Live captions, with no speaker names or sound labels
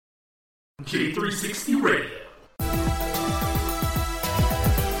J360 Radio.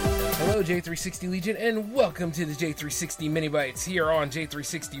 Hello, J360 Legion, and welcome to the J360 Mini Bites here on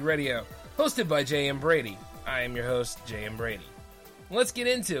J360 Radio, hosted by J.M. Brady. I am your host, J.M. Brady. Let's get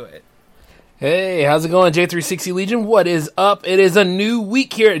into it. Hey, how's it going, J360 Legion? What is up? It is a new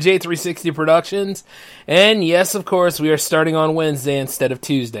week here at J360 Productions, and yes, of course, we are starting on Wednesday instead of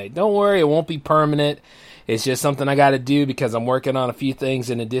Tuesday. Don't worry, it won't be permanent. It's just something I got to do because I'm working on a few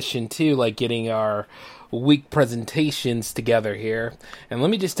things in addition to, like, getting our week presentations together here. And let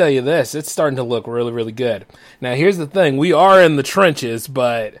me just tell you this, it's starting to look really, really good. Now, here's the thing. We are in the trenches,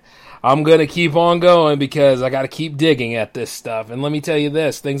 but I'm going to keep on going because I got to keep digging at this stuff. And let me tell you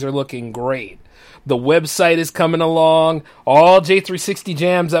this, things are looking great. The website is coming along. All J360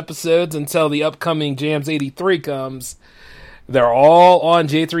 Jams episodes until the upcoming Jams 83 comes, they're all on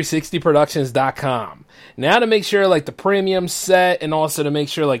j360productions.com. Now to make sure like the premium's set and also to make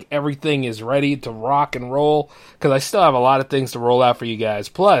sure like everything is ready to rock and roll, because I still have a lot of things to roll out for you guys.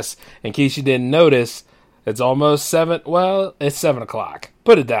 Plus, in case you didn't notice, it's almost 7 o'clock.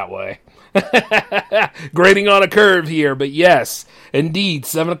 Put it that way. Grading on a curve here, but yes, indeed,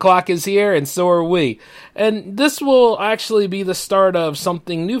 7 o'clock is here, and so are we. And this will actually be the start of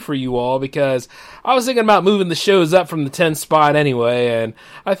something new for you all, because I was thinking about moving the shows up from the 10 spot anyway, and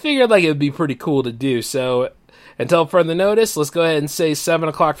I figured like it would be pretty cool to do. So until further notice, let's go ahead and say 7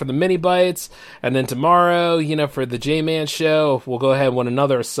 o'clock for the mini bites, and then tomorrow, for the J-Man show, we'll go ahead with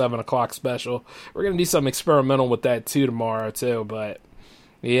another 7 o'clock special. We're going to do something experimental with that too tomorrow too, but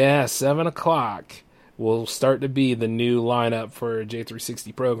yeah, 7 o'clock will start to be the new lineup for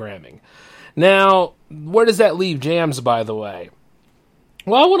J360 programming. Now, where does that leave Jams, by the way?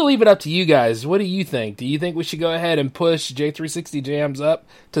 Well, I want to leave it up to you guys. What do you think? Do you think we should go ahead and push J360 Jams up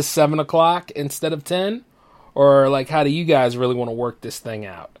to 7 o'clock instead of 10? Or, like, how do you guys really want to work this thing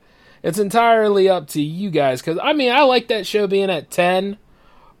out? It's entirely up to you guys, because, I like that show being at 10,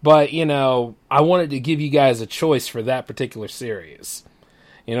 but, I wanted to give you guys a choice for that particular series.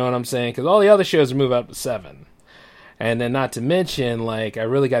 You know what I'm saying? Because all the other shows are moving up to 7. And then not to mention, like, I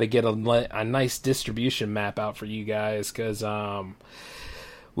really got to get a nice distribution map out for you guys, because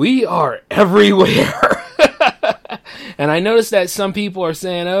we are everywhere. And I noticed that some people are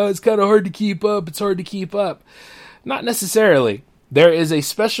saying, oh, it's kind of hard to keep up. It's hard to keep up. Not necessarily. There is a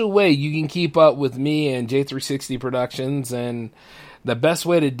special way you can keep up with me and J360 Productions, and the best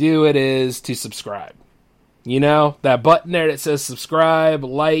way to do it is to subscribe. That button there that says subscribe,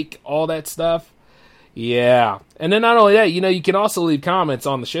 like, all that stuff. Yeah. And then not only that, you can also leave comments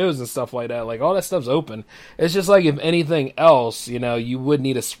on the shows and stuff like that. Like, all that stuff's open. It's just like if anything else, you would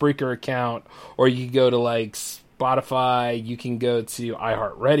need a Spreaker account, or you could go to, like, Spotify, you can go to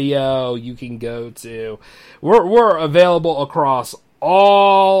iHeartRadio, you can go to... We're available across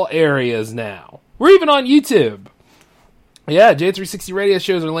all areas now. We're even on YouTube. Yeah, J360 radio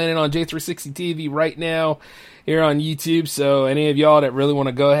shows are landing on J360 TV right now here on YouTube. So any of y'all that really want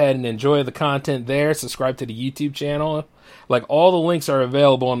to go ahead and enjoy the content there, subscribe to the YouTube channel. Like, all the links are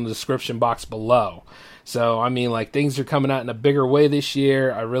available in the description box below. So, things are coming out in a bigger way this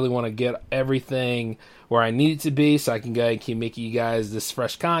year. I really want to get everything where I need it to be so I can go ahead and keep making you guys this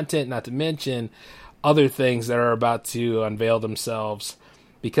fresh content, not to mention other things that are about to unveil themselves.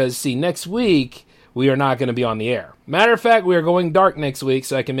 Because, see, next week, we are not going to be on the air. Matter of fact, we are going dark next week,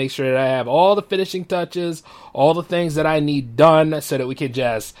 so I can make sure that I have all the finishing touches, all the things that I need done, so that we can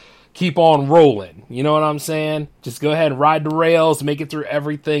just keep on rolling. You know what I'm saying? Just go ahead and ride the rails, make it through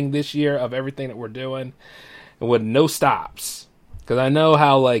everything this year of everything that we're doing, and with no stops. Because I know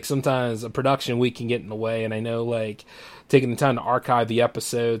how, like, sometimes a production week can get in the way, and I know, like, taking the time to archive the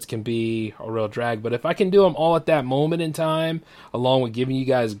episodes can be a real drag. But if I can do them all at that moment in time, along with giving you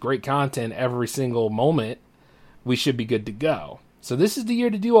guys great content every single moment, we should be good to go. So this is the year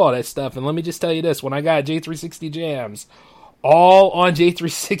to do all that stuff. And let me just tell you this. When I got J360 Jams all on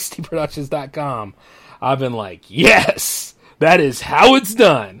j360productions.com, I've been like, yes, that is how it's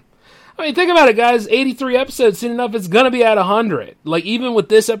done. Think about it, guys. 83 episodes, soon enough, it's going to be at 100. Like, even with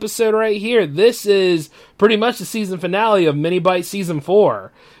this episode right here, this is pretty much the season finale of Mini Bite Season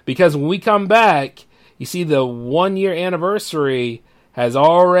 4. Because when we come back, you see the 1-year anniversary it's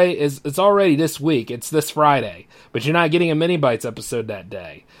already this week. It's this Friday. But you're not getting a Mini Bites episode that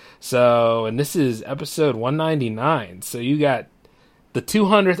day. So, and this is episode 199. So you got the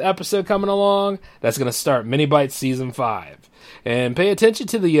 200th episode coming along. That's going to start Mini Bites Season 5. And pay attention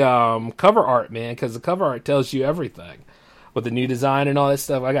to the cover art, man, because the cover art tells you everything. With the new design and all that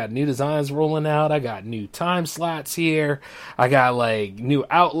stuff, I got new designs rolling out. I got new time slots here. I got, like, new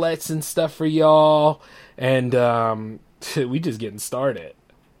outlets and stuff for y'all. And we just getting started.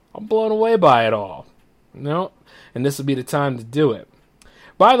 I'm blown away by it all. And this will be the time to do it.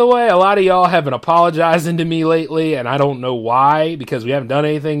 By the way, a lot of y'all have been apologizing to me lately, and I don't know why, because we haven't done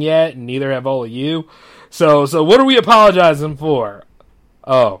anything yet, and neither have all of you. So what are we apologizing for?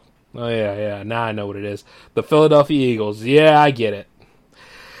 Oh yeah, now I know what it is. The Philadelphia Eagles. Yeah, I get it.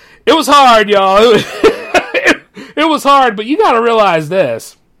 It was hard, y'all. It was hard, but you gotta realize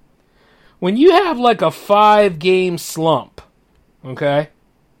this. When you have like a 5-game slump, okay,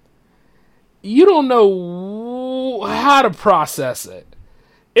 you don't know how to process it.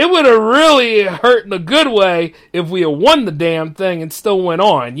 It would have really hurt in a good way if we had won the damn thing and still went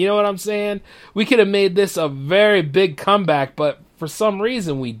on. You know what I'm saying? We could have made this a very big comeback, but for some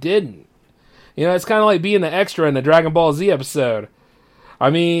reason we didn't. It's kind of like being the extra in the Dragon Ball Z episode. I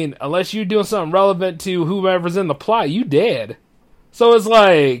mean, unless you're doing something relevant to whoever's in the plot, you dead. So it's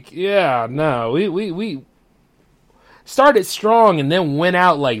like, yeah, no, we started strong and then went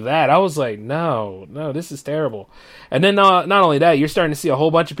out like that. I was like, no, this is terrible. And then not only that, you're starting to see a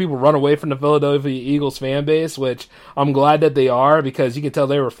whole bunch of people run away from the Philadelphia Eagles fan base, which I'm glad that they are, because you can tell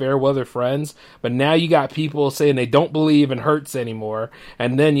they were fair weather friends. But now you got people saying they don't believe in Hurts anymore.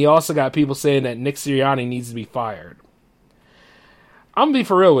 And then you also got people saying that Nick Sirianni needs to be fired. I'm going to be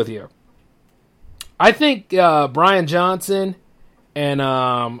for real with you. I think Brian Johnson and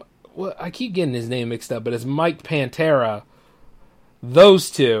I keep getting his name mixed up, but it's Mike Pantera. Those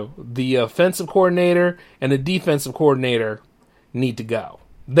two, the offensive coordinator and the defensive coordinator, need to go.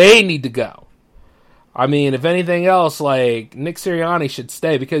 They need to go. I mean, if anything else, like, Nick Sirianni should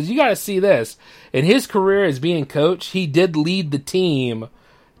stay, because you got to see this. In his career as being coach, he did lead the team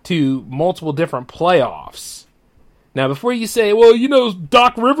to multiple different playoffs. Now, before you say, well,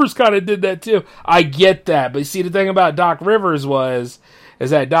 Doc Rivers kind of did that too. I get that. But you see, the thing about Doc Rivers is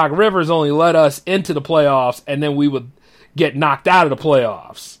that Doc Rivers only led us into the playoffs, and then we would get knocked out of the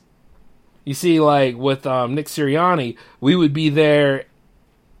playoffs. You see, like, with Nick Sirianni, we would be there,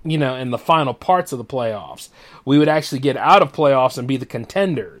 in the final parts of the playoffs. We would actually get out of playoffs and be the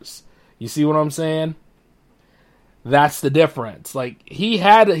contenders. You see what I'm saying? That's the difference. Like, he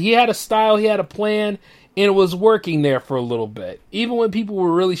had a style, he had a plan, and it was working there for a little bit, even when people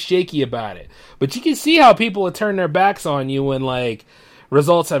were really shaky about it. But you can see how people have turned their backs on you when, like,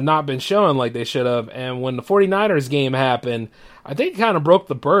 results have not been showing like they should have. And when the 49ers game happened, I think it kind of broke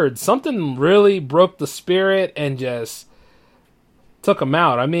the bird. Something really broke the spirit and just took them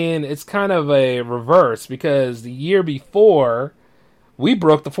out. I mean, it's kind of a reverse, because the year before, we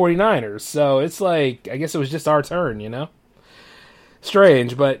broke the 49ers. So it's like, I guess it was just our turn,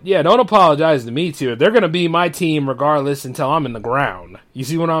 Strange, but yeah, don't apologize to me too. They're going to be my team regardless until I'm in the ground. You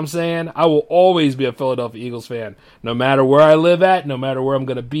see what I'm saying? I will always be a Philadelphia Eagles fan, no matter where I live at, no matter where I'm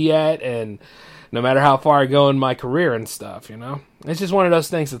going to be at, and no matter how far I go in my career and stuff, It's just one of those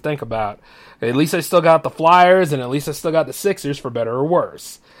things to think about. At least I still got the Flyers, and at least I still got the Sixers, for better or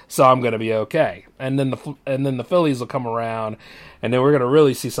worse. So I'm going to be okay. And then the Phillies will come around, and then we're going to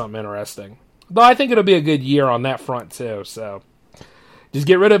really see something interesting. Though I think it'll be a good year on that front too, so just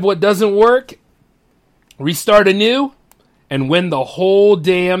get rid of what doesn't work, restart anew, and win the whole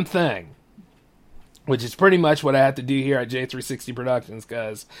damn thing. Which is pretty much what I have to do here at J360 Productions,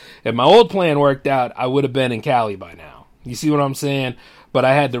 because if my old plan worked out, I would have been in Cali by now. You see what I'm saying? But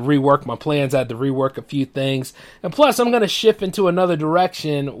I had to rework my plans, I had to rework a few things. And plus, I'm going to shift into another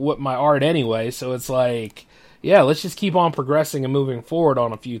direction with my art anyway, so it's like, yeah, let's just keep on progressing and moving forward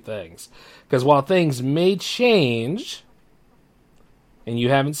on a few things. Because while things may change, and you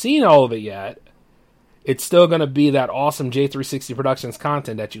haven't seen all of it yet, it's still going to be that awesome J360 Productions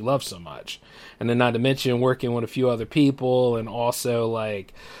content that you love so much. And then not to mention working with a few other people, and also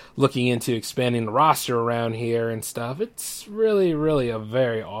like looking into expanding the roster around here and stuff. It's really, really a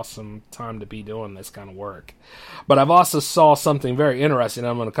very awesome time to be doing this kind of work. But I've also saw something very interesting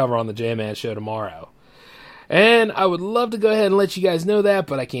I'm going to cover on the J-Man Show tomorrow. And I would love to go ahead and let you guys know that,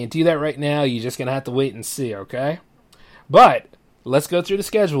 but I can't do that right now. You're just going to have to wait and see, okay? But let's go through the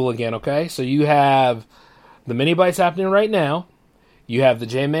schedule again, okay? So you have the mini bites happening right now. You have the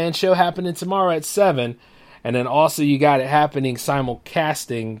J-Man Show happening tomorrow at 7. And then also you got it happening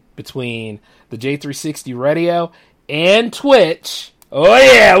simulcasting between the J360 Radio and Twitch. Oh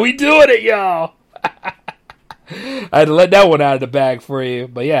yeah, we doing it, y'all. I had to let that one out of the bag for you.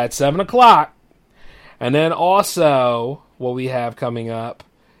 But yeah, it's 7 o'clock. And then also what we have coming up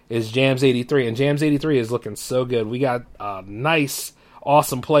is Jams 83. And Jams 83 is looking so good. We got a nice,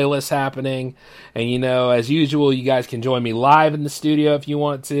 awesome playlist happening. And, as usual, you guys can join me live in the studio if you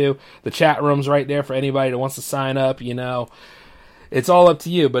want to. The chat room's right there for anybody that wants to sign up, It's all up to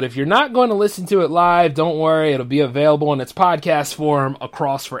you. But if you're not going to listen to it live, don't worry. It'll be available in its podcast form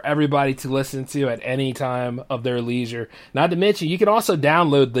across for everybody to listen to at any time of their leisure. Not to mention, you can also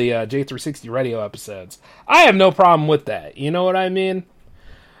download the J360 radio episodes. I have no problem with that. You know what I mean?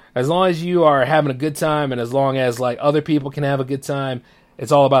 As long as you are having a good time and as long as like other people can have a good time,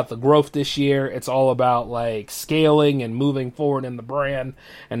 it's all about the growth this year. It's all about like scaling and moving forward in the brand.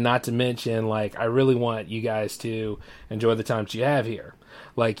 And not to mention, like, I really want you guys to enjoy the times you have here.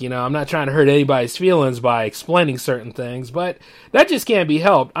 Like, you know, I'm not trying to hurt anybody's feelings by explaining certain things, but that just can't be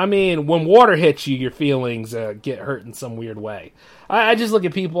helped. I mean, when water hits you, your feelings get hurt in some weird way. I just look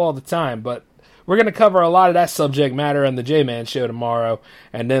at people all the time, but we're going to cover a lot of that subject matter on the J-Man show tomorrow.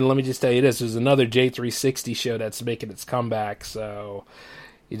 And then let me just tell you this, there's another J360 show that's making its comeback, so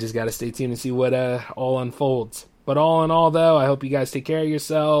you just got to stay tuned and see what all unfolds. But all in all, though, I hope you guys take care of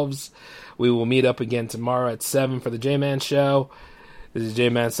yourselves. We will meet up again tomorrow at 7 for the J-Man show. This is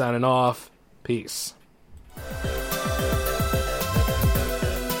J-Man signing off. Peace.